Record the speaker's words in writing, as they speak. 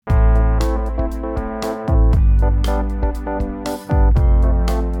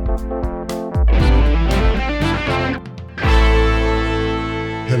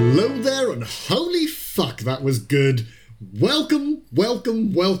that was good. Welcome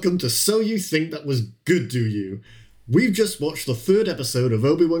to So You Think That Was Good, Do You? We've just watched the third episode of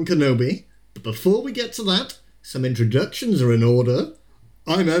Obi-Wan Kenobi, but before we get to that, some introductions are in order.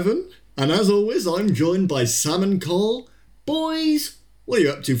 I'm Evan, and as always, I'm joined by Sam and Cole. Boys, what are you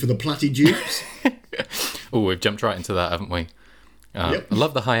up to for the Plattijubes? Oh, we've jumped right into that, haven't we? Yep. I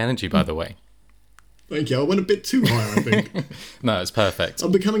love the high energy, by the way. Thank you. I went a bit too high, I think. No, it's perfect.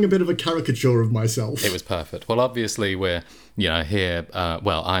 I'm becoming a bit of a caricature of myself. It was perfect. Well, obviously, we're here.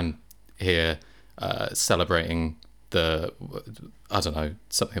 I'm here celebrating something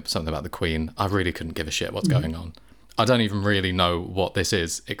about the Queen. I really couldn't give a shit what's going on. I don't even really know what this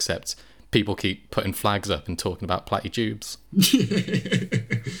is, except people keep putting flags up and talking about Plattijubes.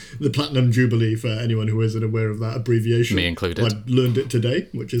 The Platinum Jubilee, for anyone who isn't aware of that abbreviation. Me included. I learned it today,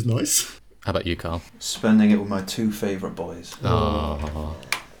 which is nice. How about you, Carl? Spending it with my two favourite boys. Oh,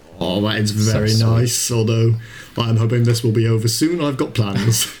 that is very so nice, although I'm hoping this will be over soon. I've got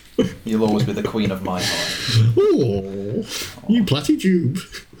plans. You'll always be the queen of my heart. Oh, you Plattijube.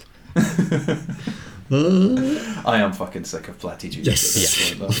 I am fucking sick of Plattijubes.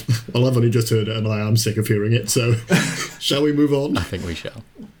 Yes. Yeah. Well, I've only just heard it and I am sick of hearing it, so shall we move on? I think we shall.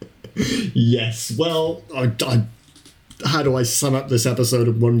 Yes, well, how do I sum up this episode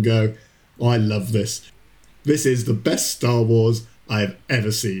in one go? I love this. This is the best Star Wars I've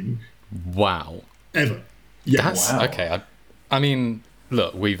ever seen. Wow. Ever. Yeah. That's Wow. okay. I mean,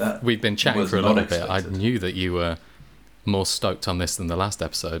 look, we've been chatting was for a not little bit. I expected. knew that you were more stoked on this than the last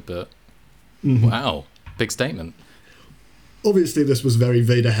episode, but wow, big statement. Obviously, this was very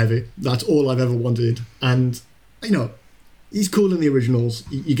Vader heavy. That's all I've ever wanted. And, he's cool in the originals.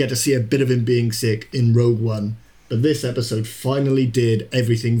 You get to see a bit of him being sick in Rogue One. But this episode finally did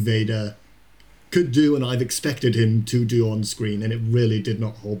everything Vader could do and I've expected him to do on screen. And it really did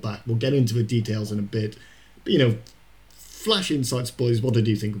not hold back. We'll get into the details in a bit. But, flash insights, boys. What did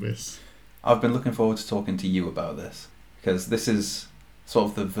you think of this? I've been looking forward to talking to you about this, because this is sort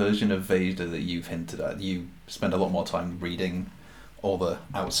of the version of Vader that you've hinted at. You spend a lot more time reading all the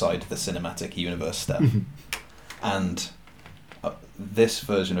outside the cinematic universe stuff. And this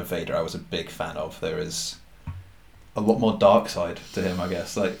version of Vader I was a big fan of. There is a lot more dark side to him, I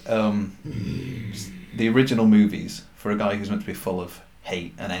guess. Like the original movies, for a guy who's meant to be full of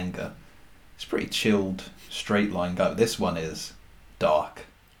hate and anger, he's a pretty chilled, straight line guy. This one is dark.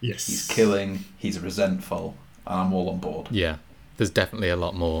 Yes. He's killing, he's resentful, and I'm all on board. Yeah, there's definitely a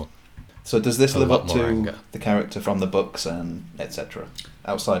lot more. So does this A live lot up more to anger. the character from the books and etc.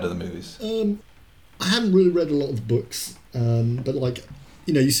 outside of the movies? I haven't really read a lot of the books. But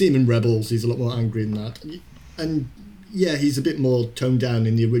you see him in Rebels. He's a lot more angry than that. And yeah, he's a bit more toned down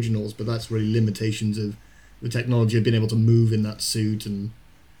in the originals, but that's really limitations of the technology of being able to move in that suit and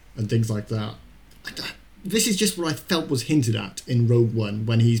things like that. This is just what I felt was hinted at in Rogue One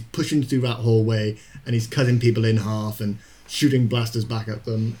when he's pushing through that hallway and he's cutting people in half and shooting blasters back at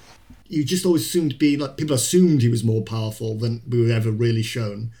them. You just always assumed people assumed he was more powerful than we were ever really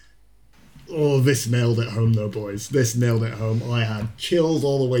shown. Oh, this nailed it home though, boys. This nailed it home. I had chills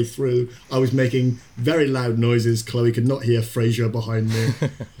all the way through. I was making very loud noises. Chloe could not hear Frasier behind me.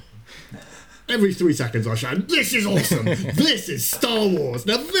 Every 3 seconds I shout, "This is awesome! This is Star Wars!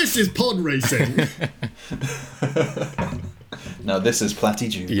 Now this is pod racing!" No, this is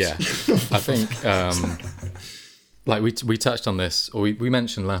Plattijubes. Yeah, I think we touched on this, or we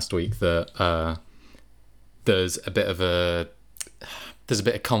mentioned last week that there's a bit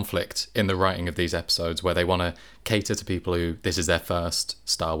of conflict in the writing of these episodes where they want to cater to people who this is their first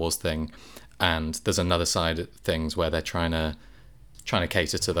Star Wars thing, and there's another side of things where they're trying to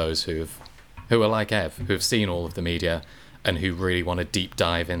cater to those who are like Ev, who have seen all of the media and who really want to deep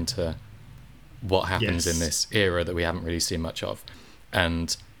dive into what happens in this era that we haven't really seen much of.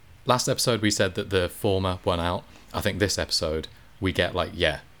 And last episode we said that the former won out. I think this episode we get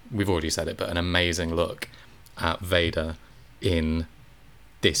we've already said it, but an amazing look at Vader in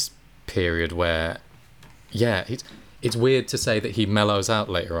this period where it's weird to say that he mellows out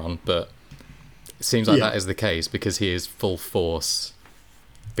later on, but it seems like that is the case because he is full force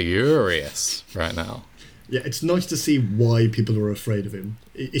furious right now. Yeah, it's nice to see why people are afraid of him.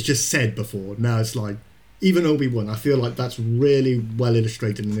 It's just said before. Now it's like, even Obi-Wan, I feel like that's really well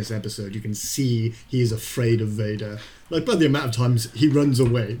illustrated in this episode. You can see he is afraid of Vader. Like, by the amount of times he runs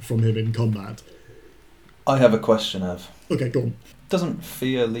away from him in combat. I have a question, Ev. Okay, go on. Doesn't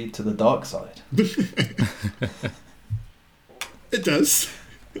fear lead to the dark side? It does.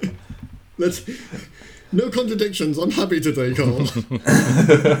 No contradictions. I'm happy today, Carl.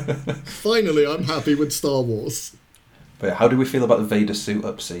 Finally, I'm happy with Star Wars. But how do we feel about the Vader suit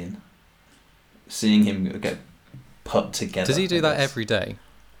up scene? seeing him get put together. Does he do that every day?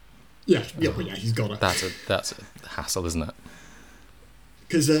 Yeah, well, he's got it. That's a hassle, isn't it?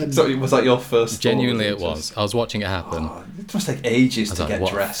 Because So was that your first? Genuinely, thought, it was. I was watching it happen. Oh, it must take ages to like, get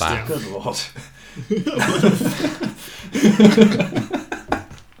what a dressed. faff. Good lord.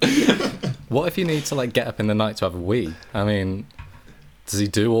 What if you need to like get up in the night to have a wee? I mean, does he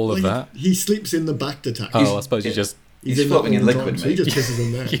do all of that? He sleeps in the back to tank. Oh, I suppose you just. He's in floating that in all the liquid, time, so he mate. just pisses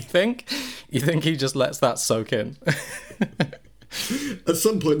in there. You think? You think he just lets that soak in? At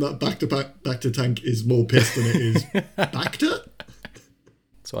some point, that back to tank is more piss than it is Bacta.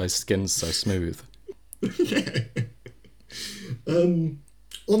 That's why his skin's so smooth. Yeah. On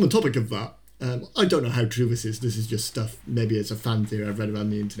the topic of that, I don't know how true this is. This is just stuff. Maybe it's a fan theory I've read around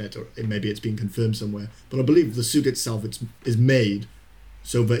the internet, or maybe it's been confirmed somewhere. But I believe the suit itself is made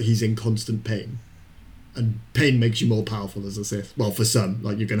so that he's in constant pain. And pain makes you more powerful as a Sith. Well, for some,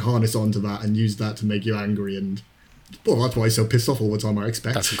 like you can harness onto that and use that to make you angry, and well, that's why he's so pissed off all the time. I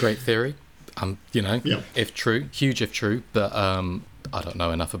expect That's a great theory. Yeah. If true, huge if true, but I don't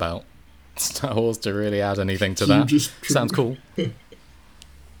know enough about Star Wars to really add anything to that. Huge is true. Sounds cool. I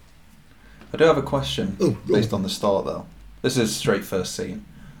do have a question based on the start, though. This is straight first scene.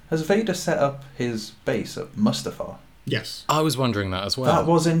 Has Vader set up his base at Mustafar? Yes. I was wondering that as well. That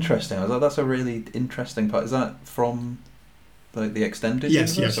was interesting. I was like, that's a really interesting part. Is that from the extended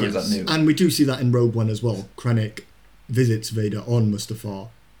Yes, universe, or is that new? And we do see that in Rogue One as well. Krennic visits Vader on Mustafar.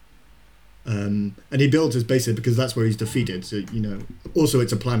 And he builds his base there because that's where he's defeated. So, also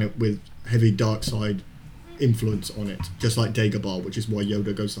it's a planet with heavy dark side influence on it, just like Dagobah, which is why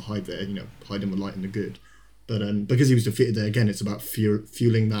Yoda goes to hide there, hide in the light and the good. But because he was defeated there, again, it's about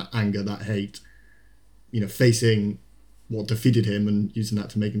fueling that anger, that hate, facing what defeated him and using that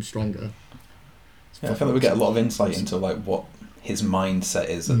to make him stronger. Yeah, I feel like we get a lot of insight into what his mindset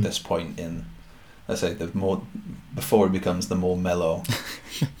is at this point in, let's say, before he becomes the more mellow,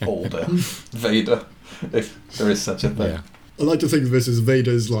 older Vader, if there is such a thing. Yeah. I like to think of this as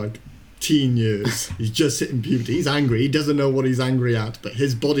Vader's teen years. He's just hitting puberty. He's angry. He doesn't know what he's angry at, but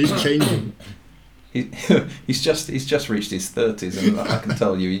his body's changing. He's just reached his 30s, and I can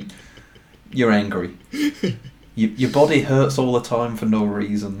tell you, you're angry. Your body hurts all the time for no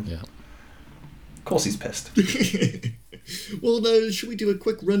reason. Yeah. Of course he's pissed. Well, should we do a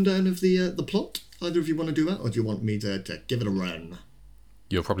quick rundown of the plot? Either of you want to do that, or do you want me to give it a run?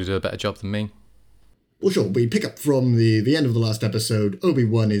 You'll probably do a better job than me. Well, sure. We pick up from the end of the last episode.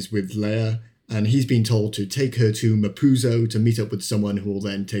 Obi-Wan is with Leia, and he's been told to take her to Mapuzo to meet up with someone who will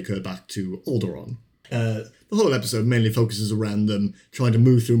then take her back to Alderaan. The whole episode mainly focuses around them trying to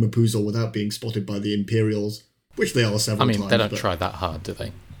move through Mapuzo without being spotted by the Imperials, which they are several times. They don't try that hard, do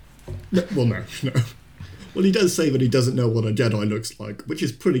they? No. Well, he does say that he doesn't know what a Jedi looks like, which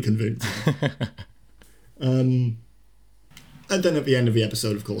is pretty convincing. And then at the end of the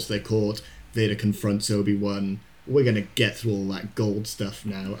episode, of course, they're caught. Vader confronts Obi-Wan. We're going to get through all that gold stuff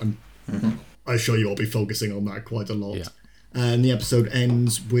now. And I assure you I'll be focusing on that quite a lot. Yeah. And the episode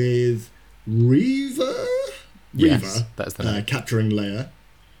ends with Reva? Yes, that's the name. Capturing Leia.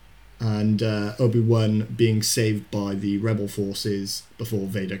 And Obi-Wan being saved by the rebel forces before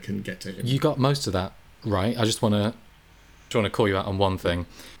Vader can get to him. You got most of that right. I just want to call you out on one thing.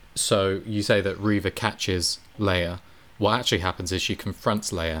 So you say that Reva catches Leia. What actually happens is she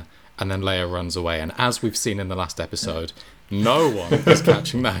confronts Leia, and then Leia runs away. And as we've seen in the last episode, no one is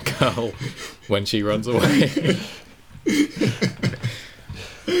catching that girl when she runs away.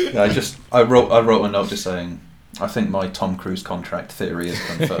 Yeah, I wrote a note just saying, I think my Tom Cruise contract theory is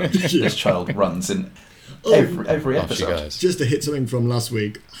confirmed. Yeah. This child runs in every Off she episode. goes. Just to hit something from last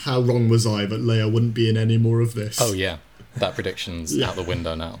week, how wrong was I that Leia wouldn't be in any more of this? Oh yeah, that prediction's out the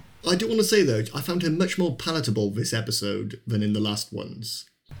window now. I do want to say, though, I found her much more palatable this episode than in the last ones.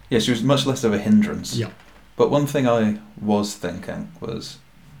 Yeah, she was much less of a hindrance. Yeah. But one thing I was thinking was,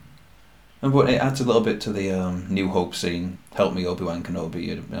 and it adds a little bit to the New Hope scene. Help me, Obi-Wan Kenobi,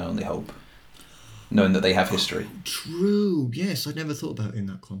 you're my only hope. Knowing that they have history. True, yes, I never thought about it in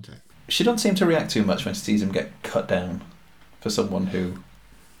that context. She doesn't seem to react too much when she sees him get cut down for someone who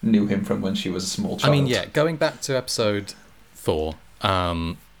knew him from when she was a small child. I mean, yeah, going back to episode 4,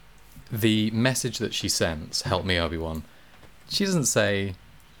 the message that she sends, help me, Obi-Wan, she doesn't say,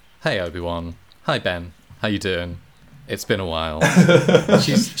 hey, Obi-Wan, hi, Ben, how you doing? It's been a while.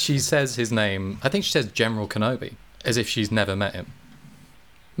 She says his name, I think she says General Kenobi, as if she's never met him.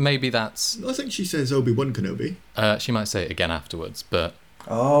 Maybe that's... I think she says Obi-Wan Kenobi. She might say it again afterwards, but...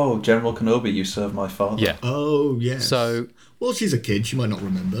 Oh, General Kenobi, you serve my father. Yeah. Oh, yes. So... Well, she's a kid, she might not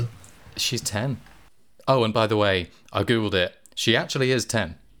remember. She's 10. Oh, and by the way, I googled it. She actually is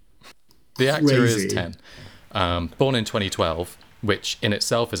 10. The actor is Crazy. 10. Born in 2012, which in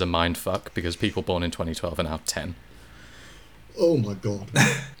itself is a mindfuck because people born in 2012 are now 10. Oh my god.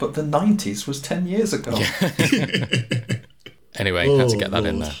 But the 90s was 10 years ago. Anyway, had to get that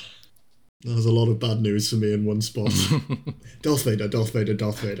in Lord. there. There's a lot of bad news for me in one spot. Darth Vader, Darth Vader,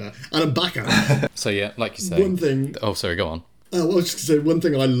 Darth Vader. And I'm back at it. So yeah, like you say. One thing... Oh, sorry, go on. I was just going to say, one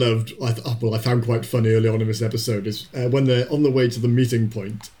thing I loved, I found quite funny early on in this episode, is when they're on the way to the meeting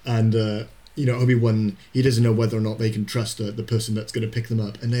point, and, Obi-Wan, he doesn't know whether or not they can trust the person that's going to pick them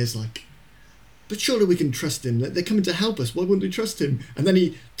up. And there's like, but surely we can trust him. They're coming to help us. Why wouldn't we trust him? And then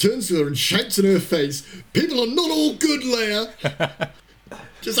he turns to her and shouts in her face, "People are not all good, Leia!"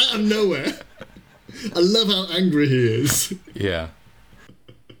 Just out of nowhere. I love how angry he is. Yeah.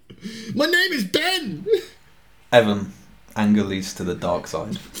 My name is Ben! Evan, anger leads to the dark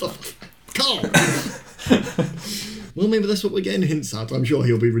side. Carl! Well, maybe that's what we're getting hints at. I'm sure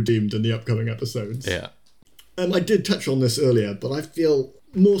he'll be redeemed in the upcoming episodes. Yeah. I did touch on this earlier, but I feel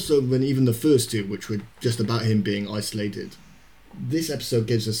more so than even the first two, which were just about him being isolated. This episode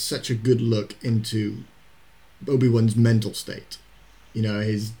gives us such a good look into Obi-Wan's mental state. You know,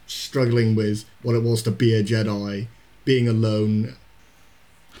 he's struggling with what it was to be a Jedi, being alone,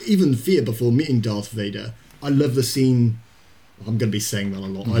 even fear before meeting Darth Vader. I love the scene... I'm going to be saying that a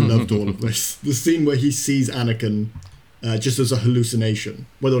lot. I loved all of this. The scene where he sees Anakin just as a hallucination.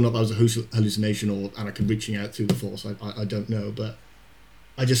 Whether or not that was a hallucination or Anakin reaching out through the Force, I don't know. But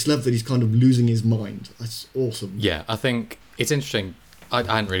I just love that he's kind of losing his mind. That's awesome. Yeah, I think it's interesting. I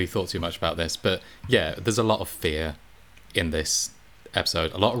hadn't really thought too much about this, but yeah, there's a lot of fear in this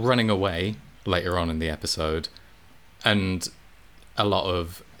episode. A lot of running away later on in the episode, and a lot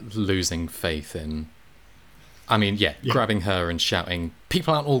of losing faith in... I mean, yeah, grabbing her and shouting,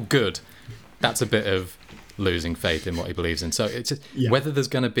 "People aren't all good." That's a bit of losing faith in what he believes in. So it's just, whether there's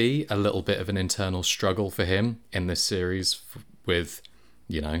going to be a little bit of an internal struggle for him in this series with,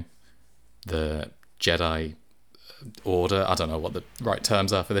 the Jedi Order. I don't know what the right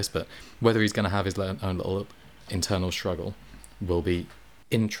terms are for this, but whether he's going to have his own little internal struggle will be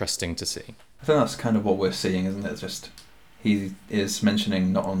interesting to see. I think that's kind of what we're seeing, isn't it? Just he is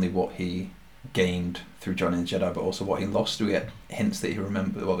mentioning not only what he gained through joining the Jedi, but also what he lost. We get hints that he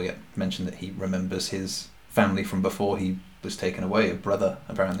remembers. Well, we get mentioned that he remembers his family from before he was taken away. A brother,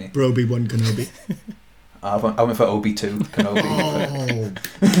 apparently. Obi-Wan Kenobi. I went for Obi-2 Kenobi.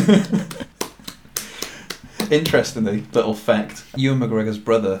 Oh. Interestingly, little fact: Ewan McGregor's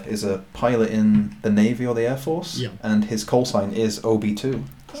brother is a pilot in the Navy or the Air Force, and his call sign is Obi-2.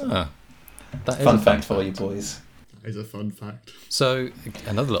 That is fun a fact for you boys. Is a fun fact. So,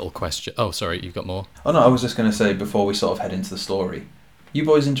 another little question. Oh, sorry, you've got more? Oh no, I was just going to say, before we sort of head into the story, you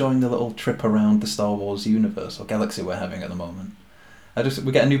boys enjoying the little trip around the Star Wars universe or galaxy we're having at the moment?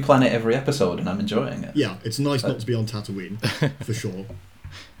 We get a new planet every episode and I'm enjoying it. Yeah, it's nice not to be on Tatooine, for sure.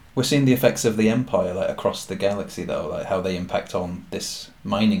 We're seeing the effects of the Empire across the galaxy though, how they impact on this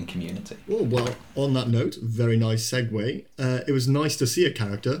mining community. Oh, well, on that note, very nice segue. It was nice to see a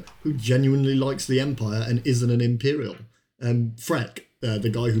character who genuinely likes the Empire and isn't an Imperial. Freck, the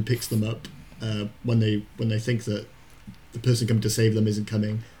guy who picks them up when they think that the person coming to save them isn't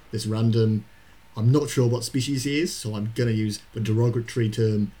coming. This random... I'm not sure what species he is, so I'm going to use the derogatory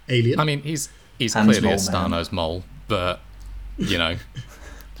term alien. I mean, he's Hans clearly Mole a Star-nosed mole, but,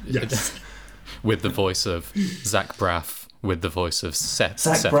 Yes. with the voice of Zach Braff, with the voice of Seth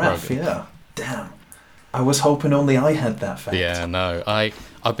Braff, Rogen. yeah. Damn. I was hoping only I had that fact. Yeah, no.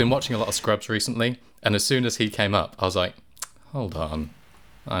 I've been watching a lot of Scrubs recently, and as soon as he came up, I was like, hold on,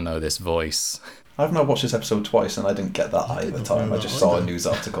 I know this voice. I've now watched this episode twice and I didn't get that at the time. I just saw a either. news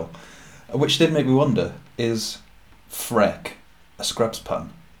article. Which did make me wonder, is Freck a Scrubs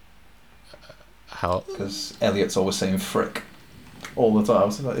pun? How? Because Elliot's always saying frick all the time.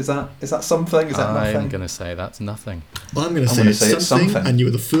 So is that something? Is that I'm nothing? going to say that's nothing. I'm going to say it's something, and you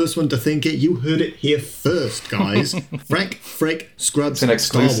were the first one to think it. You heard it here first, guys. Freck, Scrubs, It's an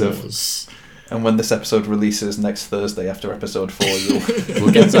exclusive. Star Wars. And when this episode releases next Thursday after episode 4,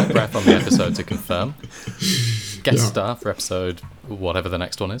 We'll get Zach Braff on the episode to confirm. Guest star for episode whatever the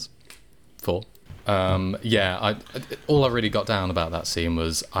next one is. 4. All I really got down about that scene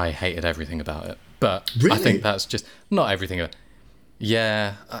was I hated everything about it. But Really? I think that's just not everything.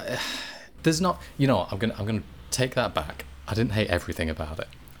 There's not. You know what? I'm gonna take that back. I didn't hate everything about it.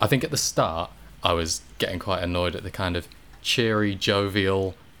 I think at the start I was getting quite annoyed at the kind of cheery,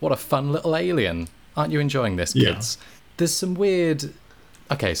 jovial. What a fun little alien! Aren't you enjoying this, kids? Yeah. There's some weird.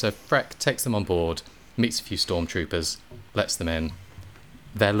 Okay, so Freck takes them on board, meets a few stormtroopers, lets them in.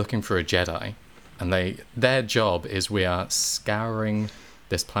 They're looking for a Jedi, and their job is we are scouring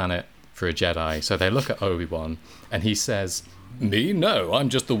this planet for a Jedi. So they look at Obi-Wan, and he says, "Me? No, I'm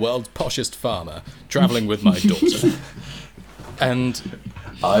just the world's poshest farmer, travelling with my daughter." And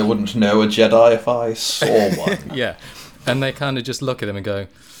I wouldn't know a Jedi if I saw one. yeah, and they kind of just look at him and go,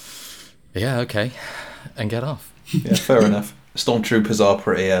 "Yeah, okay," and get off. Yeah, fair enough. Stormtroopers are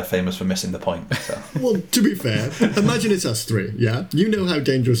pretty famous for missing the point. So. Well, to be fair, imagine it's us three, yeah? You know how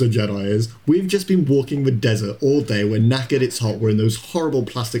dangerous a Jedi is. We've just been walking the desert all day. We're knackered, it's hot. We're in those horrible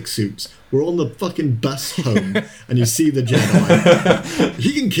plastic suits. We're on the fucking bus home, and you see the Jedi.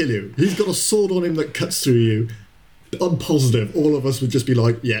 He can kill you. He's got a sword on him that cuts through you. I'm positive all of us would just be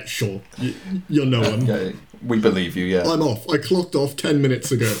like, yeah, sure. You're no one. Yeah, we believe you, yeah. I'm off. I clocked off 10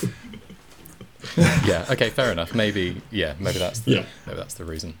 minutes ago. Yeah, okay, fair enough. Maybe that's the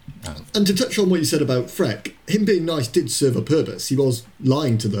reason. And to touch on what you said about Freck, him being nice did serve a purpose. He was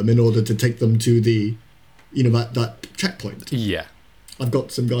lying to them in order to take them to the, that checkpoint. Yeah. I've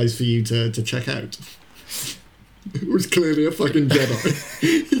got some guys for you to check out. It was clearly a fucking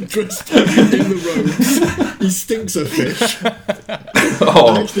Jedi. He dressed in the robes. He stinks of fish.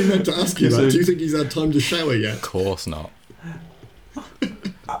 Oh, I actually meant to ask you that. Do you think he's had time to shower yet? Of course not.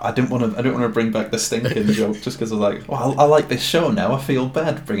 I didn't want to bring back the stinking joke just because I was like, well, I like this show now. I feel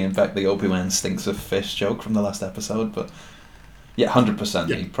bad bringing back the Obi-Wan stinks of fish joke from the last episode, but yeah, 100%.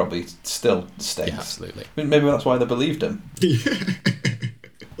 Yeah. He probably still stinks. Yeah, absolutely. I mean, maybe that's why they believed him.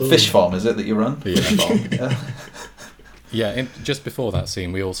 Fish farm, is it that you run? Yeah. Fish farm. Yeah. Yeah, just before that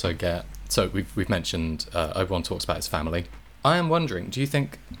scene, we also get... So we've mentioned Obi-Wan talks about his family. I am wondering, do you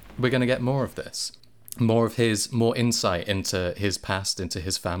think we're going to get more of this? More insight into his past, into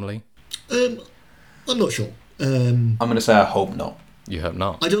his family? I'm not sure. I'm going to say I hope not. You hope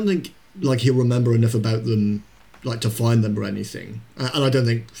not. I don't think he'll remember enough about them to find them or anything. And I don't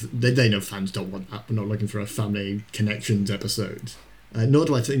think... They know fans don't want that. We're not looking for a family connections episode. Nor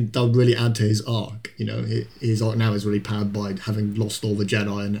do I think that would really add to his arc. His arc now is really powered by having lost all the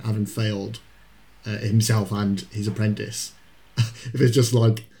Jedi and having failed himself and his apprentice. If it's just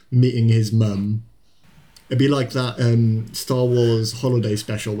like meeting his mum, it'd be like that Star Wars holiday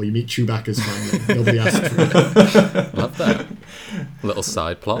special where you meet Chewbacca's family. Nobody asked for it. Love that. Little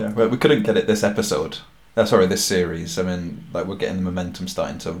side plot. Yeah, well, we couldn't get it this episode. This series. I mean, we're getting the momentum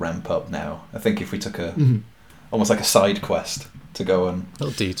starting to ramp up now. I think if we took almost like a side quest to go and a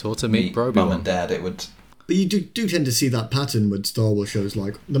little detour to meet Obi-Wan. Mum and Dad, it would... But you do tend to see that pattern with Star Wars shows.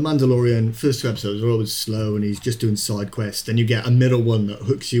 Like The Mandalorian, first 2 episodes are always slow and he's just doing side quests. Then you get a middle one that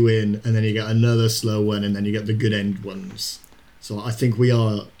hooks you in, and then you get another slow one, and then you get the good end ones. So I think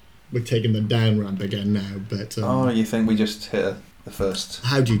we're taking the down ramp again now. But you think we just hit the first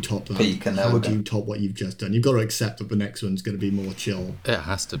how do you top that? Peak, and how do you top what you've just done? You've got to accept that the next one's going to be more chill. It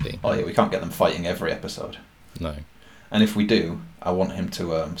has to be. Oh yeah, we can't get them fighting every episode. No. And if we do, I want him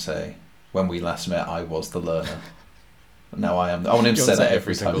to say, when we last met, I was the learner. Now I am. I want him to say that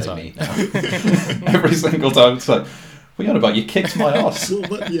every time they meet now. Every single time. It's like, what are you on about? You kicked my ass. Well,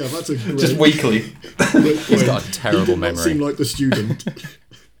 that's a great... Just weekly. He's got a terrible memory. You seem like the student.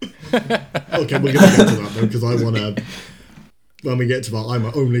 Okay, we're going to get to that though, because I want to... When we get to that, I'm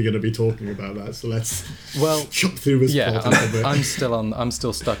only going to be talking about that. So let's chop through this part a little bit. I'm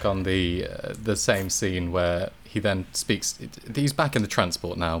still stuck on the same scene where he then speaks. He's back in the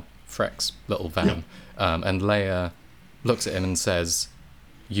transport now, Freck's little van, and Leia looks at him and says,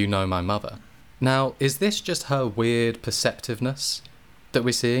 "You know my mother." Now, is this just her weird perceptiveness that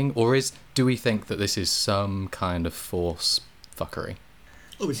we're seeing, or do we think that this is some kind of Force fuckery?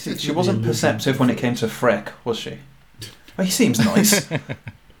 Oh, she wasn't perceptive when it came to Freck, was she? Well, he seems nice.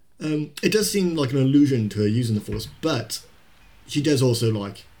 It does seem like an allusion to her using the Force, but she does also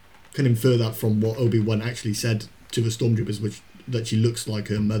can infer that from what Obi-Wan actually said to the stormtroopers, that she looks like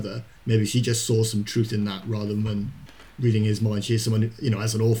her mother. Maybe she just saw some truth in that rather than reading his mind. She is someone,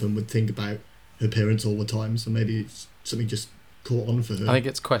 as an orphan would think about her parents all the time, so maybe it's something just caught on for her. I think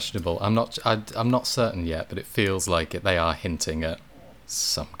it's questionable. I'm not certain yet, but it feels like they are hinting at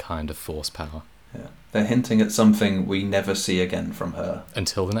some kind of Force power. Yeah. They're hinting at something we never see again from her.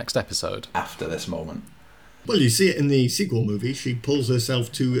 Until the next episode. After this moment. Well, you see it in the sequel movie. She pulls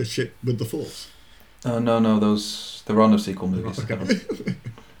herself to a ship with the Force. Oh, no, there are no sequel movies. Okay.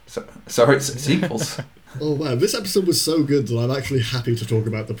 Sorry, it's sequels. Oh, wow. This episode was so good that I'm actually happy to talk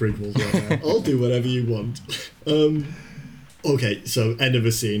about the prequels right now. I'll do whatever you want. Okay, so end of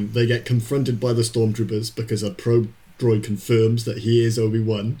the scene. They get confronted by the stormtroopers because a probe droid confirms that he is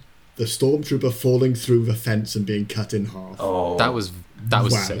Obi-Wan. The stormtrooper falling through the fence and being cut in half. Oh, that was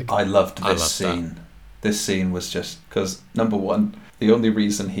sick. I loved this scene. That. This scene was just because, number one, the only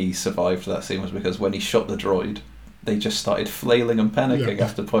reason he survived that scene was because when he shot the droid, they just started flailing and panicking Yeah.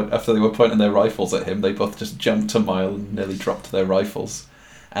 after they were pointing their rifles at him. They both just jumped a mile and nearly dropped their rifles,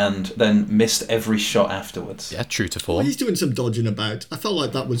 and then missed every shot afterwards. Yeah, true to Well, form. he's doing some dodging about. I felt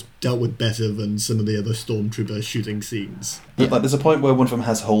like that was dealt with better than some of the other stormtrooper shooting scenes. But, like, there's a point where one of them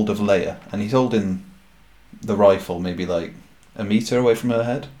has hold of Leia, and he's holding the rifle maybe like a metre away from her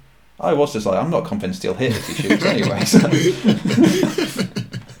head. I was just like, I'm not convinced he'll hit if he shoots anyway. So.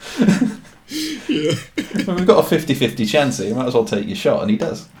 Yeah. Well, we've got a 50-50 chance here. You might as well take your shot, and he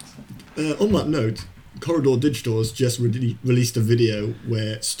does. On that note, Corridor Digital has just released a video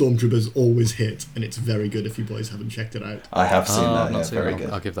where stormtroopers always hit, and it's very good if you boys haven't checked it out. I have seen that. Not Yeah, seen very it. good.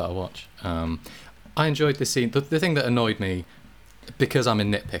 I'll give that a watch. I enjoyed this scene. The thing that annoyed me, because I'm a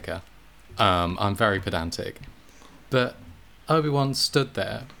nitpicker, I'm very pedantic, but Obi-Wan stood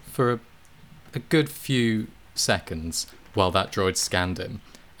there for a good few seconds while that droid scanned him,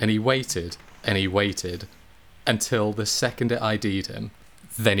 and he waited until the second it ID'd him,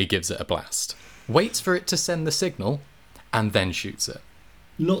 then he gives it a blast. Waits for it to send the signal, and then shoots it.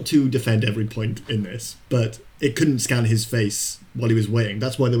 Not to defend every point in this, but it couldn't scan his face while he was waiting.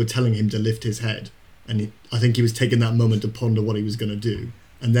 That's why they were telling him to lift his head. And I think he was taking that moment to ponder what he was going to do.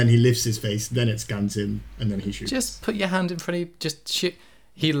 And then he lifts his face, then it scans him, and then he shoots. Just put your hand in front of you, just shoot.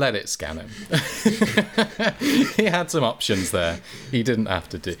 He let it scan him. He had some options there. He didn't have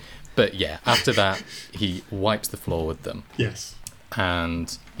to do. But yeah, after that, he wipes the floor with them. Yes.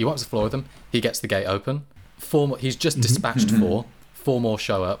 And he wipes the floor with them. He gets the gate open. He's just dispatched four. 4 more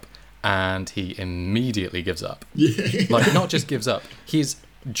show up, and he immediately gives up. Yeah. Like, not just gives up. He's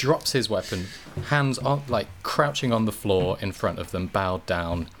drops his weapon, hands on, like crouching on the floor in front of them, bowed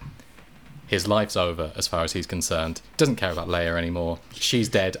down. His life's over as far as he's concerned. Doesn't care about Leia anymore. She's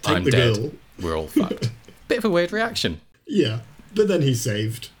dead. Take I'm the dead. girl. We're all fucked. Bit of a weird reaction. Yeah. But then he's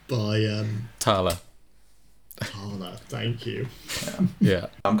saved by Tala. Tala. Thank you. Yeah.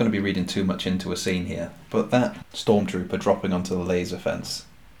 I'm going to be reading too much into a scene here, but that stormtrooper dropping onto the laser fence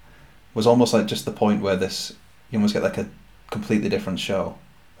was almost like just the point where you almost get like a completely different show.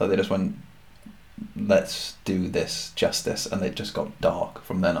 Like they just went, let's do this justice, and it just got dark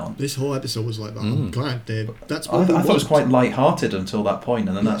from then on. This whole episode was like that. I'm glad that's I what thought it was want. quite light-hearted until that point,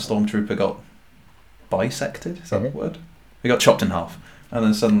 and then that stormtrooper got bisected. Is that the word? We got chopped in half, and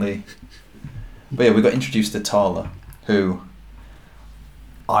then suddenly. But yeah, we got introduced to Tala, who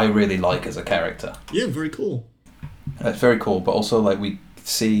I really like as a character. Yeah, very cool. It's very cool, but also like we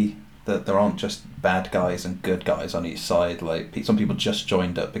see that there aren't just bad guys and good guys on each side. Like some people just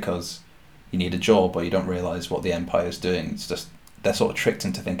joined up because you need a job, or you don't realise what the Empire's doing. It's just they're sort of tricked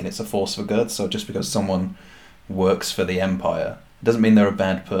into thinking it's a force for good. So just because someone works for the Empire doesn't mean they're a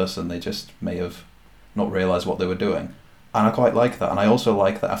bad person. They just may have not realised what they were doing. And I quite like that. And I also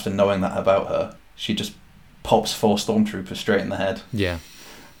like that after knowing that about her, she just pops 4 stormtroopers straight in the head. Yeah.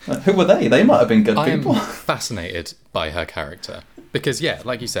 Who were they? They might have been good people. I am fascinated by her character. Because, yeah,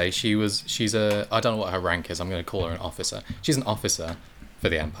 like you say, she's a... I don't know what her rank is. I'm going to call her an officer. She's an officer for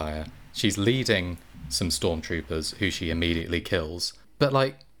the Empire. She's leading some stormtroopers who she immediately kills. But,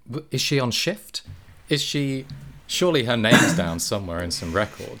 like, is she on shift? Is she... Surely her name's down somewhere in some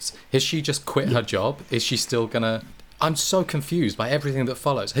records. Has she just quit her job? Is she still going to... I'm so confused by everything that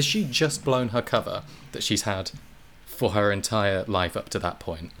follows. Has she just blown her cover that she's had for her entire life up to that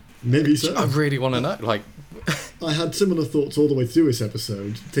point? Maybe so. I really want to know. Like, I had similar thoughts all the way through this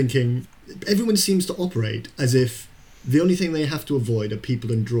episode, thinking everyone seems to operate as if the only thing they have to avoid are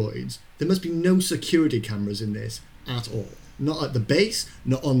people and droids. There must be no security cameras in this at all. Not at the base,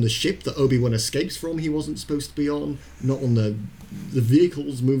 not on the ship that Obi-Wan escapes from he wasn't supposed to be on, not on the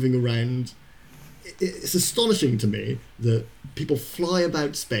vehicles moving around. It's astonishing to me that people fly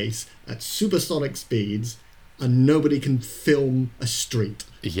about space at supersonic speeds and nobody can film a street.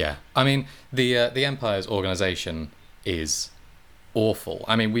 yeah. I mean, the Empire's organization is awful.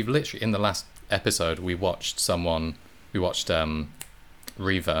 I mean, we've literally, in the last episode, we watched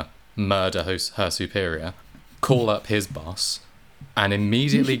Reva murder her superior, call up his boss, and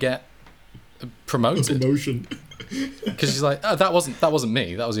immediately get A promoted. promotion. Because she's like, oh, that wasn't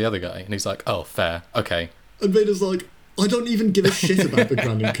me, that was the other guy. And he's like, oh, fair, okay. And Vader's like, I don't even give a shit about the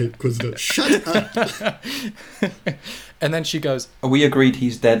Grand Inquisitor. Shut up. And then she goes, Are we agreed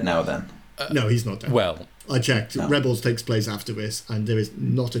he's dead now then? No, he's not dead. well, I checked. No. Rebels takes place after this, and there is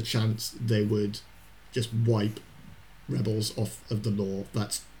not a chance they would just wipe Rebels off of the law.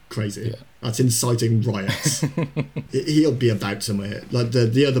 That's crazy. Yeah. That's inciting riots. He'll be about somewhere. Like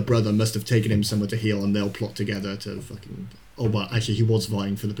the other brother must have taken him somewhere to heal, and they'll plot together to fucking... Oh, well, actually, he was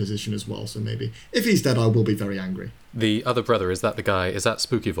vying for the position as well, so maybe. If he's dead, I will be very angry. the other brother, is that the guy, is that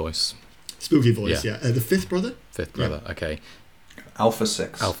Spooky Voice? Spooky voice, yeah. The fifth brother? Fifth brother, okay. Alpha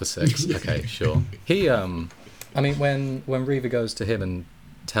 6. Alpha 6, okay, sure. He, I mean, when Reva goes to him and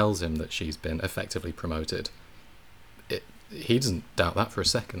tells him that she's been effectively promoted, he doesn't doubt that for a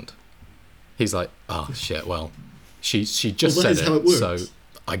second. He's like, oh, shit, well, she just said it, so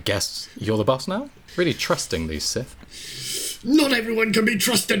I guess you're the boss now? Really trusting these Sith. Not everyone can be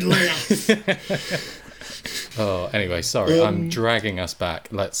trusted, Leia! Oh, anyway, sorry, I'm dragging us back.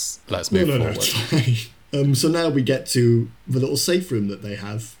 Let's move forward. It's fine. So now we get to the little safe room that they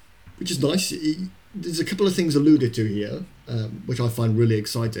have, which is nice. There's a couple of things alluded to here, which I find really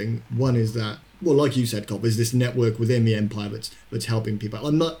exciting. One is that, well, like you said, Cobb, is this network within the Empire that's helping people.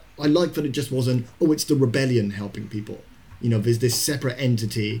 I like that it just wasn't, it's the rebellion helping people. You know, there's this separate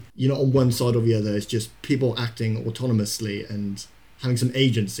entity. You're not on one side or the other. It's just people acting autonomously and having some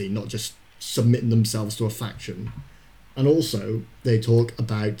agency, not just submitting themselves to a faction. And also, they talk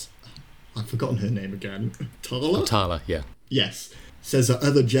about, I've forgotten her name again, Tala? Oh, Tala, yeah. Yes. Says that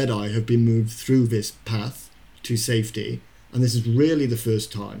other Jedi have been moved through this path to safety, and this is really the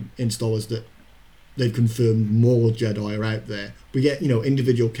first time in Star Wars that they've confirmed more Jedi are out there. We get,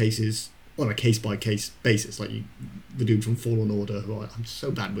 individual cases on a case-by-case basis, like the dude from Fallen Order, who I'm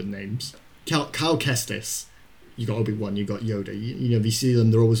so bad with names. Cal Kestis. You got Obi-Wan, you got Yoda. You see them,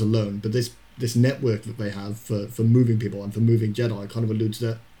 they're always alone. But this network that they have for moving people and for moving Jedi kind of alludes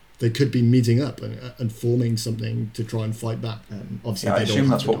that they could be meeting up and forming something to try and fight back. Obviously, I assume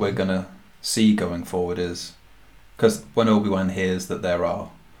that's what we're going to see going forward, is because when Obi-Wan hears that there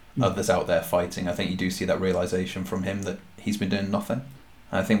are others out there fighting, I think you do see that realization from him that he's been doing nothing.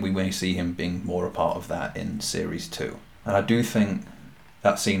 And I think we may see him being more a part of that in Series 2. And I do think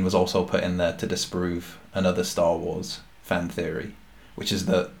that scene was also put in there to disprove another Star Wars fan theory, which is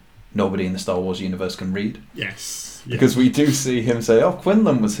that nobody in the Star Wars universe can read. Yes. Because we do see him say,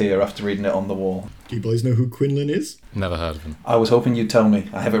 Quinlan was here, after reading it on the wall. Do you boys know who Quinlan is? Never heard of him. I was hoping you'd tell me.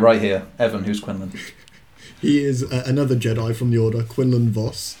 I have it right here. Evan, who's Quinlan? He is another Jedi from the Order, Quinlan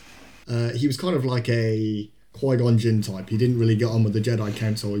Vos. He was kind of like a Qui-Gon Jinn type. He didn't really get on with the Jedi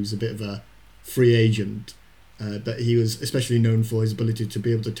Council. He was a bit of a free agent. But he was especially known for his ability to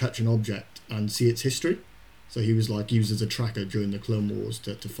be able to touch an object and see its history. So he was used as a tracker during the Clone Wars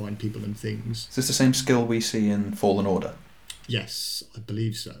to find people and things. Is this the same skill we see in Fallen Order? Yes, I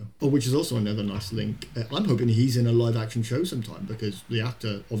believe so. Which is also another nice link. I'm hoping he's in a live-action show sometime, because the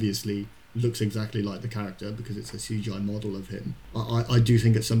actor obviously looks exactly like the character, because it's a CGI model of him. I do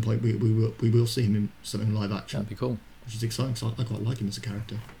think at some point we will see him in something live-action. That'd be cool. Which is exciting, so I quite like him as a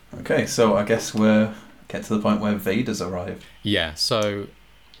character. Okay, so I guess we're get to the point where Vader's arrived. Yeah, so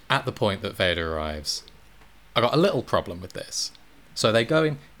at the point that Vader arrives, I got a little problem with this. So they go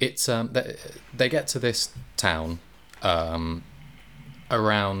in. It's they get to this town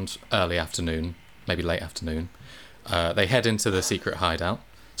around early afternoon, maybe late afternoon. They head into the secret hideout.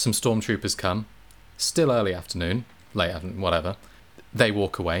 Some stormtroopers come. Still early afternoon, late afternoon, whatever. They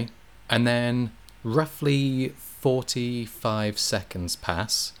walk away, and then roughly 45 seconds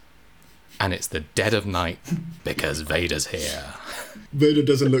pass, and it's the dead of night because Vader's here. Vader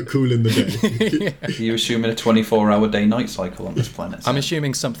doesn't look cool in the day. Are you assuming a 24-hour day-night cycle on this planet? I'm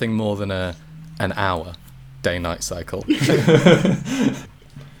assuming something more than an hour day-night cycle.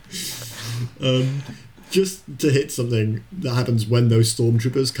 Just to hit something that happens when those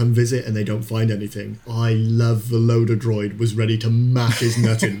stormtroopers come visit and they don't find anything. I love the loader droid was ready to mash his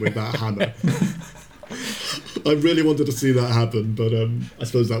nut in with that hammer. I really wanted to see that happen, but I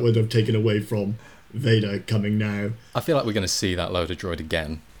suppose that would have taken away from Vader coming now. I feel like we're going to see that loader droid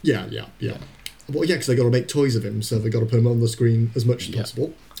again. Yeah. Well, yeah, because they got to make toys of him, so they got to put him on the screen as much as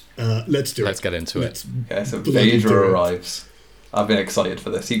possible. Let's do it. Let's get into it. Okay, so Vader arrives. I've been excited for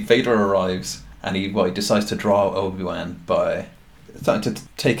this. Vader arrives, and he decides to draw out Obi-Wan by starting to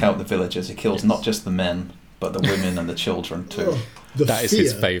take out the villagers. He kills not just the men, but the women and the children too. That is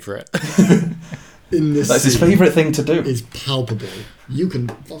his favourite. That's his favourite thing to do. Is palpable. You can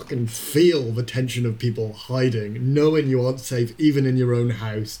fucking feel the tension of people hiding, knowing you aren't safe even in your own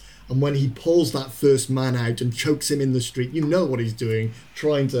house. And when he pulls that first man out and chokes him in the street, you know what he's doing,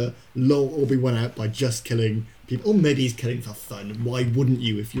 trying to lull Obi-Wan out by just killing people. Or maybe he's killing for fun. Why wouldn't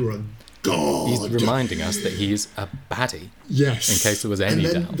you if you're a god? He's reminding us that he's a baddie. Yes. In case there was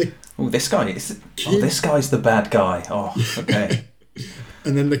any doubt. This guy's the bad guy. Oh, okay.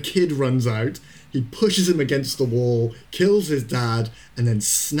 And then the kid runs out. He pushes him against the wall, kills his dad, and then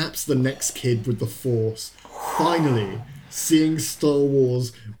snaps the next kid with the Force. Finally, seeing Star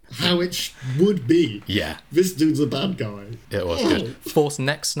Wars how it would be. Yeah. This dude's a bad guy. It was good. Force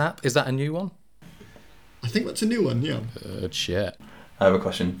neck snap, is that a new one? I think that's a new one, yeah. Good shit. I have a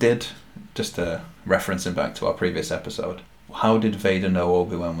question. Just referencing back to our previous episode, how did Vader know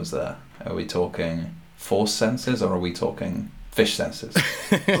Obi-Wan was there? Are we talking force senses or are we talking fish senses?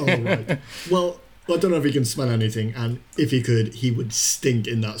 Oh, right. Well, I don't know if he can smell anything, and if he could, he would stink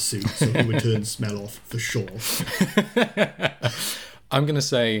in that suit, so he would turn smell off for sure. I'm gonna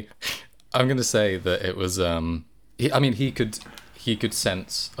say that it was. He could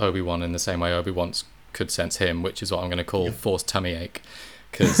sense Obi-Wan in the same way Obi-Wan could sense him, which is what I'm going to call forced tummy ache,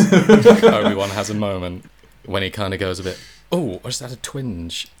 because Obi-Wan has a moment when he kind of goes a bit, oh, I just had a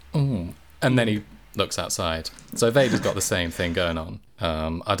twinge, and then he looks outside. So Vader's got the same thing going on.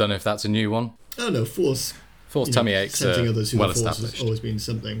 I don't know if that's a new one. Oh no, force tummy aches are others who well the force established. has always been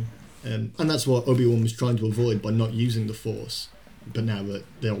something, and that's what Obi-Wan was trying to avoid by not using the force. But now that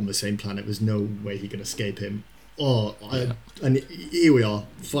they're on the same planet, there's no way he can escape him. And here we are.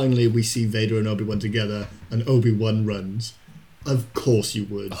 Finally, we see Vader and Obi-Wan together, and Obi-Wan runs. Of course you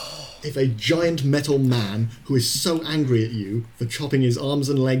would. If a giant metal man who is so angry at you for chopping his arms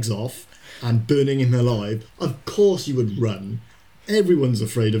and legs off and burning him alive, of course you would run. Everyone's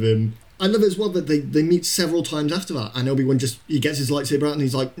afraid of him. I love it as well that they meet several times after that, and Obi-Wan he gets his lightsaber out and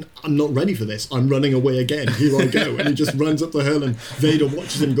he's like, I'm not ready for this, I'm running away again, here I go. And he just runs up the hill and Vader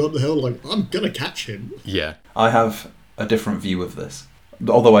watches him go up the hill like, I'm gonna catch him. Yeah. I have a different view of this,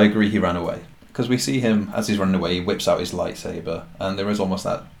 although I agree he ran away. Because we see him, as he's running away, he whips out his lightsaber, and there is almost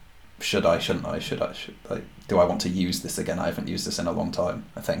that, should I, do I want to use this again? I haven't used this in a long time,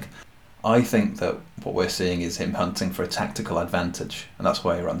 I think. I think that what we're seeing is him hunting for a tactical advantage, and that's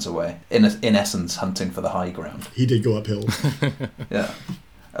why he runs away. In essence, hunting for the high ground. He did go uphill. Yeah,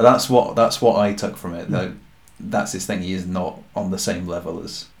 that's what I took from it. That's his thing. He is not on the same level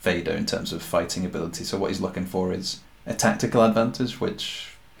as Vader in terms of fighting ability. So what he's looking for is a tactical advantage, which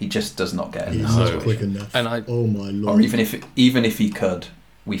he just does not get. He's not quick enough. And oh my lord! Or even if he could.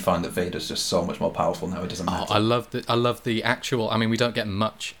 We find that Vader's just so much more powerful now. It doesn't matter. I love the actual. I mean, we don't get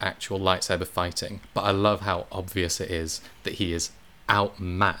much actual lightsaber fighting, but I love how obvious it is that he is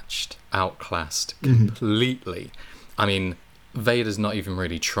outmatched, outclassed completely. I mean, Vader's not even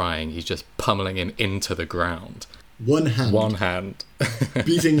really trying. He's just pummeling him into the ground. One hand.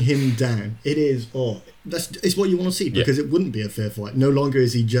 Beating him down. It is. It's what you want to see, because it wouldn't be a fair fight. No longer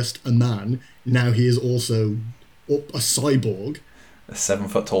is he just a man. Now he is also a cyborg. A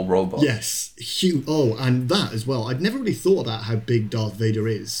 7-foot-tall robot. Yes, huge. Oh, and that as well. I'd never really thought about how big Darth Vader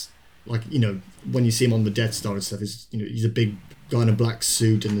is. Like, when you see him on the Death Star and stuff, he's a big guy in a black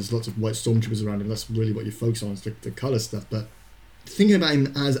suit, and there's lots of white stormtroopers around him. That's really what you focus on, is the colour stuff. But thinking about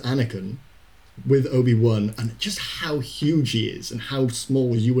him as Anakin with Obi-Wan, and just how huge he is, and how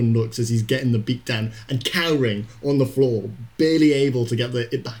small Ewan looks as he's getting the beat down and cowering on the floor, barely able to get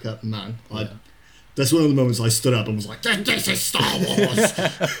it back up, man. That's one of the moments I stood up and was like, this is Star Wars!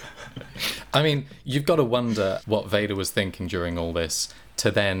 I mean, you've got to wonder what Vader was thinking during all this, to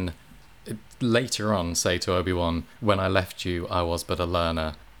then later on say to Obi-Wan, when I left you, I was but a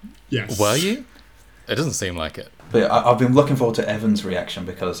learner. Yes. Were you? It doesn't seem like it. But I've been looking forward to Evan's reaction,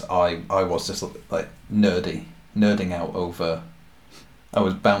 because I was just like nerding out over... I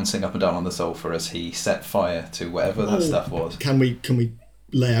was bouncing up and down on the sofa as he set fire to whatever that stuff was. Can we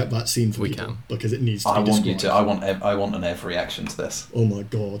lay out that scene for people? Because it needs to be described. I want an Ev reaction to this. Oh my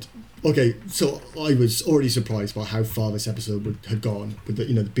god. Okay, so I was already surprised by how far this episode had gone with the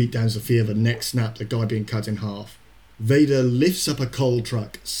beatdowns, the fear, the neck snap, the guy being cut in half. Vader lifts up a coal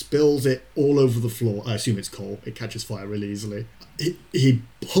truck, spills it all over the floor. I assume it's coal. It catches fire really easily. He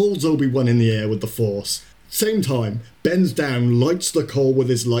pulls Obi-Wan in the air with the Force. Same time, bends down, lights the coal with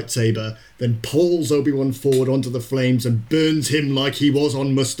his lightsaber, then pulls Obi-Wan forward onto the flames and burns him like he was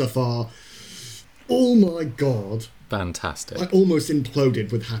on Mustafar. Oh my god. Fantastic. I almost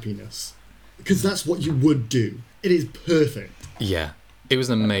imploded with happiness. Because that's what you would do. It is perfect. Yeah. It was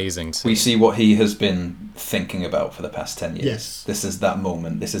an amazing scene. We see what he has been thinking about for the past 10 years. Yes. This is that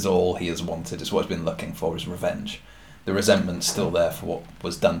moment. This is all he has wanted. It's what he's been looking for, is revenge. The resentment's still there for what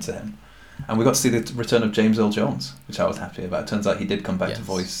was done to him. And we got to see the return of James Earl Jones, which I was happy about. It turns out he did come back to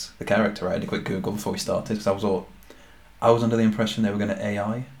voice the character. I had a quick Google before we started, because I was under the impression they were going to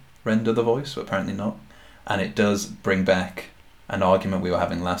AI render the voice, but apparently not. And it does bring back an argument we were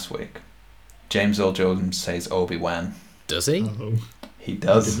having last week. James Earl Jones says Obi-Wan. Does he? Oh. He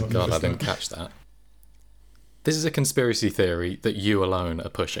does. God, I didn't catch that. This is a conspiracy theory that you alone are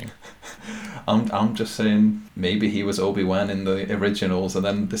pushing. I'm just saying maybe he was Obi-Wan in the originals, and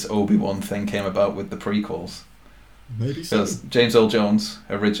then this Obi-Wan thing came about with the prequels. Maybe so. Because James Earl Jones,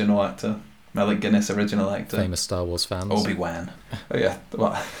 original actor. Alec Guinness, original actor. Famous Star Wars fans. Obi-Wan. Oh yeah.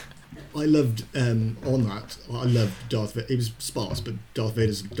 Well, I loved on that. I loved Darth Vader. It was sparse, but Darth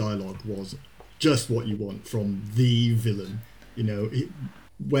Vader's dialogue was just what you want from the villain. You know,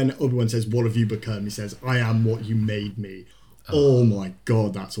 when Obi-Wan says, "What have you become?" he says, "I am what you made me." Oh my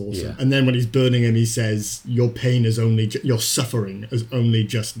God, that's awesome! Yeah. And then when he's burning him, he says, "Your pain is only your suffering has only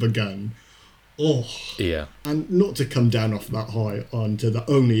just begun." Oh, Yeah. and not to come down off that high onto the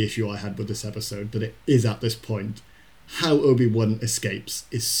only issue I had with this episode, but it is at this point, how Obi-Wan escapes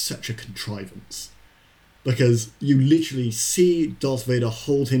is such a contrivance. Because you literally see Darth Vader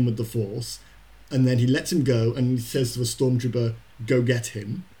hold him with the Force, and then he lets him go, and he says to the Stormtrooper, "Go get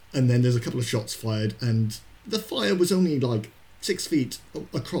him." And then there's a couple of shots fired, and the fire was only like 6 feet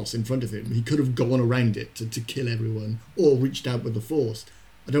across in front of him. He could have gone around it to kill everyone, or reached out with the Force.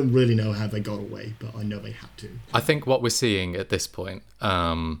 I don't really know how they got away, but I know they had to. I think what we're seeing at this point,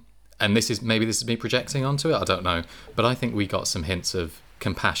 and this is me projecting onto it, I don't know, but I think we got some hints of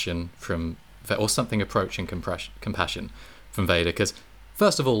compassion from, or something approaching compassion from Vader, because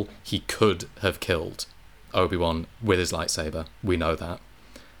first of all, he could have killed Obi-Wan with his lightsaber. We know that.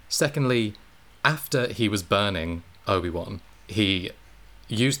 Secondly, after he was burning Obi-Wan, he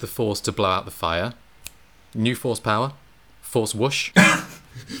used the Force to blow out the fire. New Force power. Force whoosh.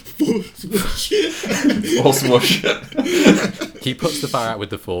 Force whoosh. Force whoosh. He puts the fire out with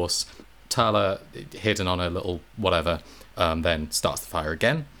the Force. Tala, hidden on a little whatever, then starts the fire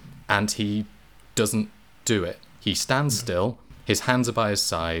again, and he doesn't do it. He stands still. His hands are by his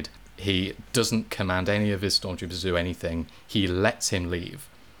side. He doesn't command any of his stormtroopers to do anything. He lets him leave.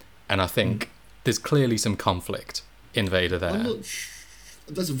 And I think there's clearly some conflict in Vader there. I'm not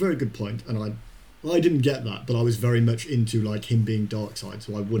that's a very good point, and I didn't get that, but I was very much into like him being dark side,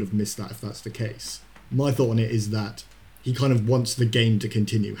 so I would have missed that if that's the case. My thought on it is that he kind of wants the game to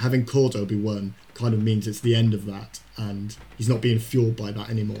continue. Having caught Obi-Wan kind of means it's the end of that, and he's not being fueled by that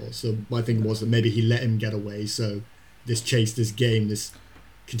anymore. So my thing was that maybe he let him get away, so this chase, this game, this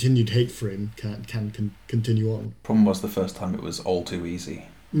continued hate for him can continue on. Problem was the first time it was all too easy.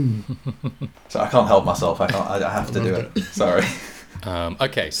 So I can't help myself. I have to do it. Sorry.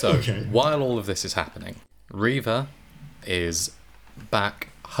 Okay, while all of this is happening, Reva is back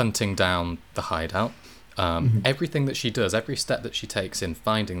hunting down the hideout. Everything that she does, every step that she takes in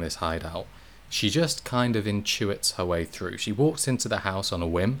finding this hideout, she just kind of intuits her way through. She walks into the house on a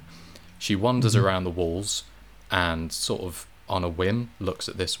whim. She wanders around the walls and sort of on a whim looks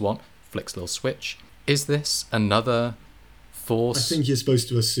at this one, flicks a little switch. Is this another Force? I think you're supposed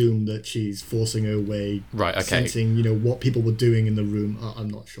to assume that she's forcing her way, right? Okay. Sensing, what people were doing in the room. I'm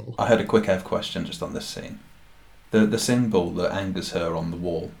not sure. I had a quick Ev question just on this scene. The symbol that angers her on the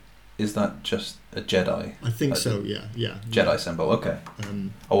wall, is that just a Jedi? I think so. Yeah. Jedi symbol. Okay.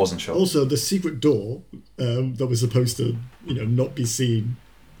 I wasn't sure. Also, the secret door that was supposed to, not be seen,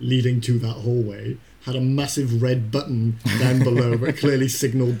 leading to that hallway, had a massive red button down below that clearly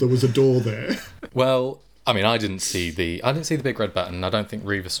signalled there was a door there. Well, I mean, I didn't see the big red button. I don't think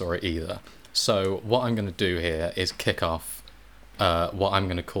Reva saw it either. So what I'm going to do here is kick off what I'm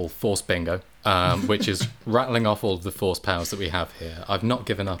going to call Force Bingo, which is rattling off all of the Force powers that we have here. I've not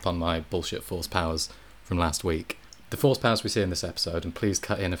given up on my bullshit Force powers from last week. The Force powers we see in this episode, and please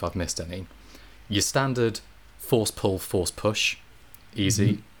cut in if I've missed any. Your standard Force Pull, Force Push,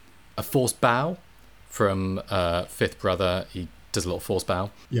 easy. A Force Bow from Fifth Brother. He does a little Force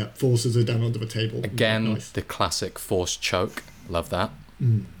Bow. Yeah, forces her down onto the table. Again, nice. The classic Force Choke. Love that.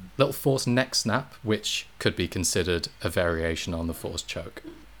 Little Force Neck Snap, which could be considered a variation on the Force Choke.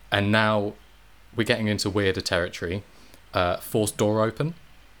 And now we're getting into weirder territory. Force Door Open.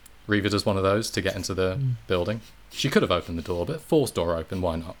 Reva does one of those to get into the building. She could have opened the door, but Force Door Open,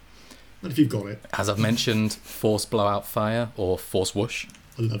 why not? And if you've got it. As I've mentioned, Force Blowout Fire or Force Whoosh.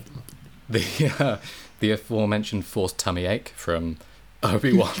 I love that. The aforementioned Force Tummy Ache from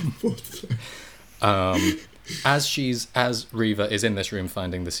Obi-Wan. As Reva is in this room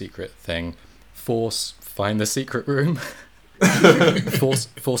finding the secret thing, Force Find the Secret Room.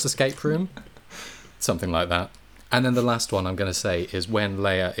 Force Escape Room. Something like that. And then the last one I'm going to say is when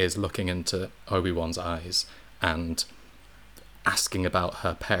Leia is looking into Obi-Wan's eyes and asking about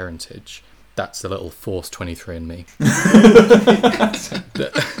her parentage. That's the little Force 23andMe.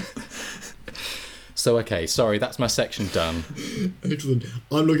 So, okay, sorry, that's my section done. Excellent.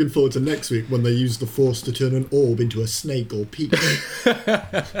 I'm looking forward to next week when they use the Force to turn an orb into a snake or peach.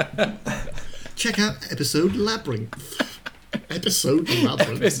 Check out episode Labyrinth. Episode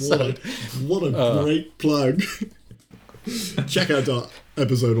Labyrinth. What a great plug. Check out our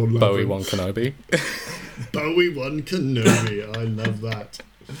episode on Labyrinth. Obi-Wan Kenobi. Obi-Wan Kenobi. I love that.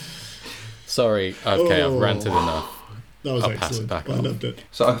 Sorry, okay, I've ranted enough. That was I'll pass it excellent. back I on. loved it.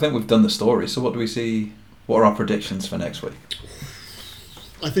 So I think we've done the story. So what do we see? What are our predictions for next week?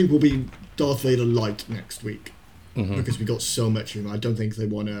 I think we'll be Darth Vader light next week Mhm. because we got so much of him. I don't think they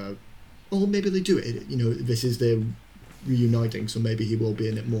want to. Or maybe they do it. You know, this is their reuniting, so maybe he will be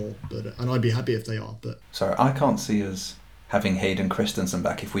in it more. But and I'd be happy if they are. But Sorry, I can't see us having Hayden Christensen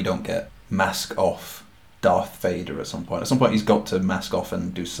back if we don't get mask off Darth Vader at some point. At some point, he's got to mask off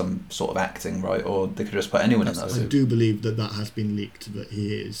and do some sort of acting, right? Or they could just put anyone in that I suit. do believe that has been leaked, that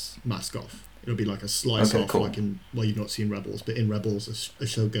he is mask off. It'll be like a slice Okay, off, cool. like in, well, you've not seen Rebels, but in Rebels,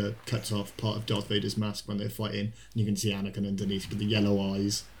 Ahsoka cuts off part of Darth Vader's mask when they're fighting, and you can see Anakin underneath with the yellow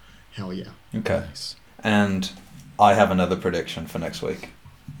eyes. Hell yeah. Okay. Nice. And I have another prediction for next week.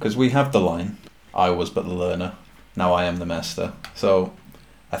 Because we have the line, I was but the learner, now I am the master. So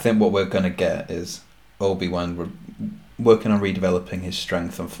I think what we're going to get is Obi-Wan working on redeveloping his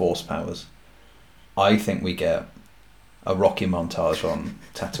strength and force powers. I think we get a Rocky montage on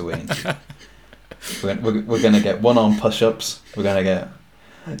Tatooine. we're going to get one-arm push-ups, we're going to get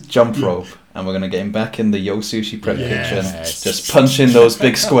jump rope, and we're going to get him back in the Yo Sushi prep kitchen, Yes. just punching those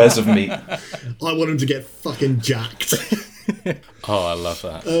big squares of meat. I want him to get fucking jacked. Oh, I love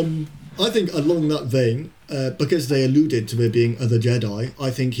that. I think along that vein, because they alluded to there being other Jedi, I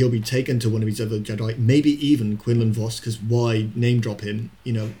think he'll be taken to one of these other Jedi, maybe even Quinlan Vos, because why name drop him?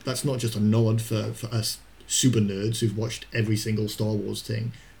 You know, that's not just a nod for us super nerds who've watched every single Star Wars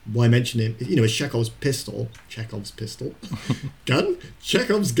thing. Why mention him? You know, it's Chekhov's pistol, gun?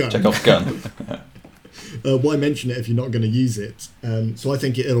 Chekhov's gun. Chekhov's gun. Why mention it if you're not going to use it? So I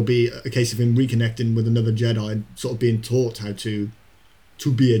think it'll be a case of him reconnecting with another Jedi and sort of being taught how to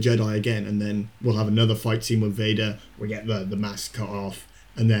be a Jedi again, and then we'll have another fight scene with Vader. We get the mask cut off,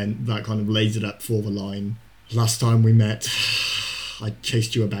 and then that kind of lays it up for the line. Last time we met, I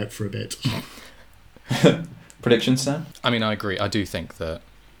chased you about for a bit. Predictions, Sam? I mean, I agree. I do think that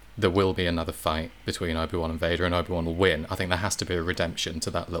there will be another fight between Obi-Wan and Vader, and Obi-Wan will win. I think there has to be a redemption to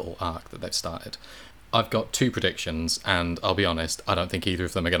that little arc that they've started. I've got two predictions, and I'll be honest, I don't think either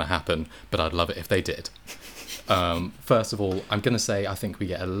of them are going to happen, but I'd love it if they did. First of all, I'm going to say I think we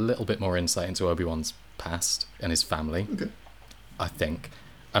get a little bit more insight into Obi-Wan's past and his family. Okay. I think.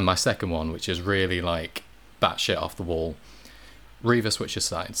 And my second one, which is really like batshit off the wall, Reva switches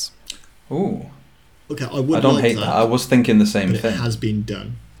sides. Ooh. Okay, I would I don't like hate that. I was thinking the same but thing. it has been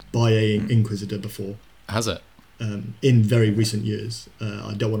done by a Inquisitor before. Has it? In very recent years.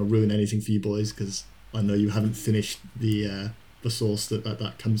 I don't want to ruin anything for you boys because I know you haven't finished the source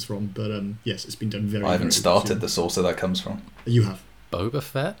that comes from, but yes, it's been done very. I haven't very started soon. the source that comes from. You have. Boba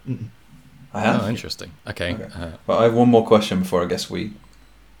Fett? I have. Oh, interesting. Okay. But I have one more question before I guess we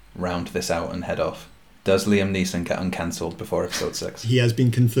round this out and head off. Does Liam Neeson get uncancelled before episode 6? He has been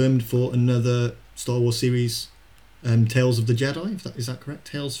confirmed for another Star Wars series, Tales of the Jedi. Is that correct?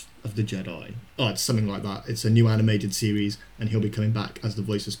 Tales of the Jedi. Oh, it's something like that. It's a new animated series, and he'll be coming back as the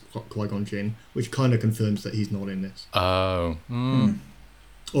voice of Qui-Gon Jinn, which kind of confirms that he's not in this. Oh.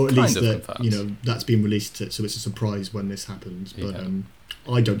 Or at Kind least of that confirms. that's been released, so it's a surprise when this happens. But Yeah.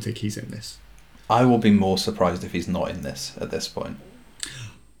 I don't think he's in this. I will be more surprised if he's not in this at this point.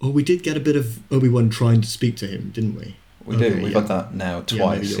 Oh, we did get a bit of Obi-Wan trying to speak to him, didn't we? We Okay, do. We've yeah. had that now Yeah,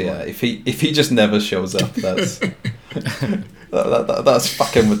 twice. maybe Yeah, you're right. If he just never shows up, that's that's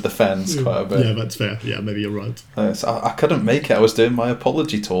fucking with the fans quite a bit. Yeah, that's fair. Yeah, maybe you're right. So I couldn't make it. I was doing my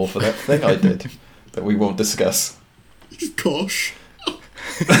apology tour for that thing I did that we won't discuss. Gosh.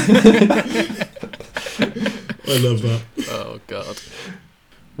 I love that. Oh, God.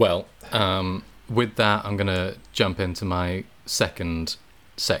 Well, with that, I'm going to jump into my second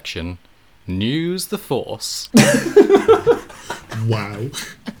section. News the Force. Wow.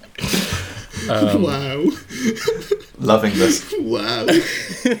 Wow. Loving this. Wow.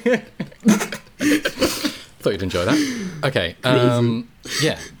 Thought you'd enjoy that. Okay.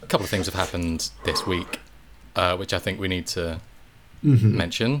 Yeah, a couple of things have happened this week, which I think we need to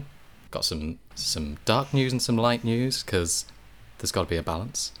mention. Got some dark news and some light news, because there's got to be a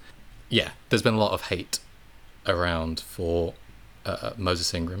balance. Yeah, there's been a lot of hate around for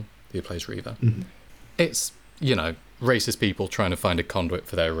Moses Ingram, who plays Reva. It's, racist people trying to find a conduit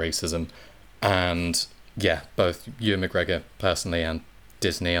for their racism. And yeah, both Ewan McGregor personally and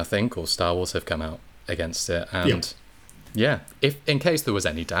Disney, I think, or Star Wars have come out against it. And yeah, if in case there was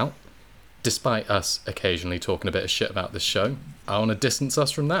any doubt, despite us occasionally talking a bit of shit about this show, I want to distance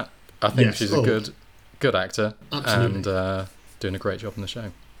us from that. I think she's a good actor. Absolutely. And doing a great job in the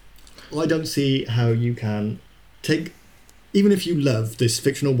show. I don't see how you can take, even if you love this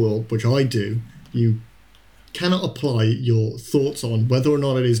fictional world, which I do, you cannot apply your thoughts on whether or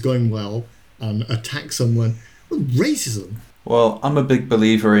not it is going well and attack someone Racism. Well, I'm a big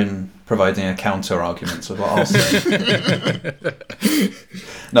believer in providing a counter argument, so what I'll say.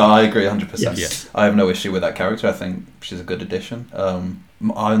 No, I agree 100%. Yes. I have no issue with that character. I think she's a good addition.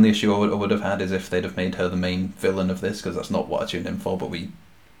 My only issue I would have had is if they'd have made her the main villain of this, because that's not what I tuned in for, but we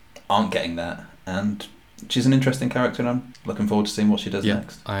aren't getting that. And she's an interesting character, and I'm looking forward to seeing what she does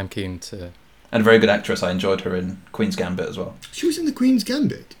next. I am keen to... And a very good actress. I enjoyed her in Queen's Gambit as well. She was in the Queen's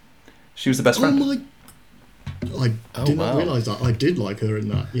Gambit. She was the best friend. Oh my! I did not realise that. I did like her in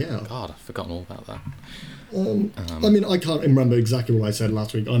that. Yeah. God, I've forgotten all about that. I mean, I can't remember exactly what I said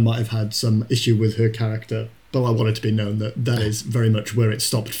last week. I might have had some issue with her character, but I want it to be known that that is very much where it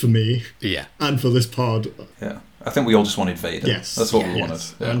stopped for me. Yeah. And for this pod. Yeah. I think we all just wanted Vader. Yes. That's what we wanted.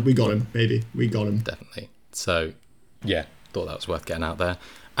 Yeah. And we got him, maybe. We got him. Definitely. So, yeah, thought that was worth getting out there.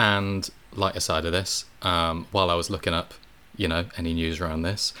 And lighter side of this, while I was looking up, any news around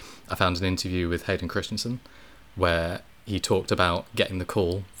this, I found an interview with Hayden Christensen where he talked about getting the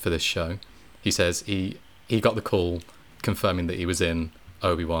call for this show. He says he got the call confirming that he was in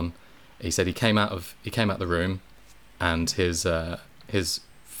Obi-Wan. He said he came out the room and his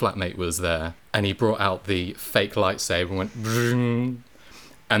flatmate was there, and he brought out the fake lightsaber and went vroom,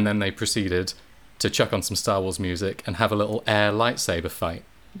 and then they proceeded to chuck on some Star Wars music and have a little air lightsaber fight,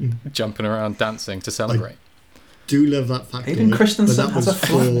 jumping around, dancing to celebrate. Do love that fact. Hayden Christensen has a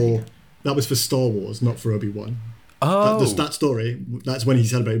flatmate. That was for Star Wars, not for Obi-Wan. Oh, that story. That's when he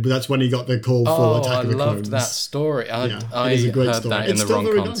celebrated, but that's when he got the call for Attack of the Clones. I loved that story. I it is a great heard story. that in It's the still wrong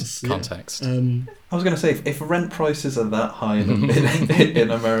very nice. context. I was going to say, if rent prices are that high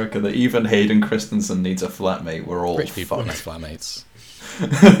in America that even Hayden Christensen needs a flatmate, we're all Rich people fucked. have flatmates.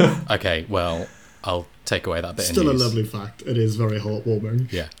 Okay, well, I'll take away that bit. Still in a news. lovely fact. It is very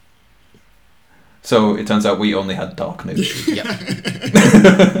heartwarming. Yeah. So it turns out we only had dark news. Yep.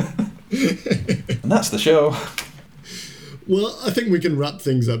 And that's the show. Well, I think we can wrap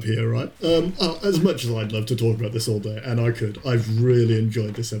things up here, right? As much as I'd love to talk about this all day, and I could, I've really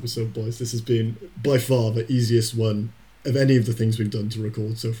enjoyed this episode, boys. This has been by far the easiest one of any of the things we've done to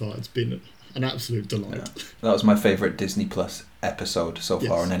record so far. It's been an absolute delight. Yeah. That was my favourite Disney Plus episode so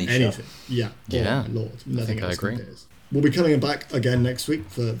far on anything. show. Yeah. Yeah. Oh, my Lord. I think I agree. Compares. We'll be coming back again next week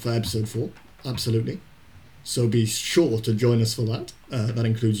for episode 4. Absolutely. So be sure to join us for that. That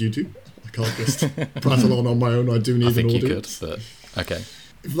includes you two. I can't just prattle on my own. I do need I think an you audience. could, but okay.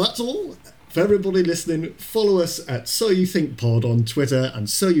 If that's all, for everybody listening, follow us at So You Think Pod on Twitter and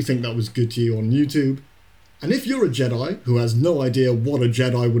So You Think That Was Good to You on YouTube. And if you're a Jedi who has no idea what a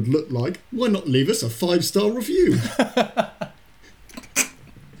Jedi would look like, why not leave us a 5-star review?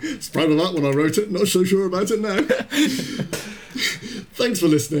 It's proud of that when I wrote it, not so sure about it now. Thanks for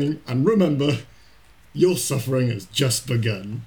listening, and remember, your suffering has just begun.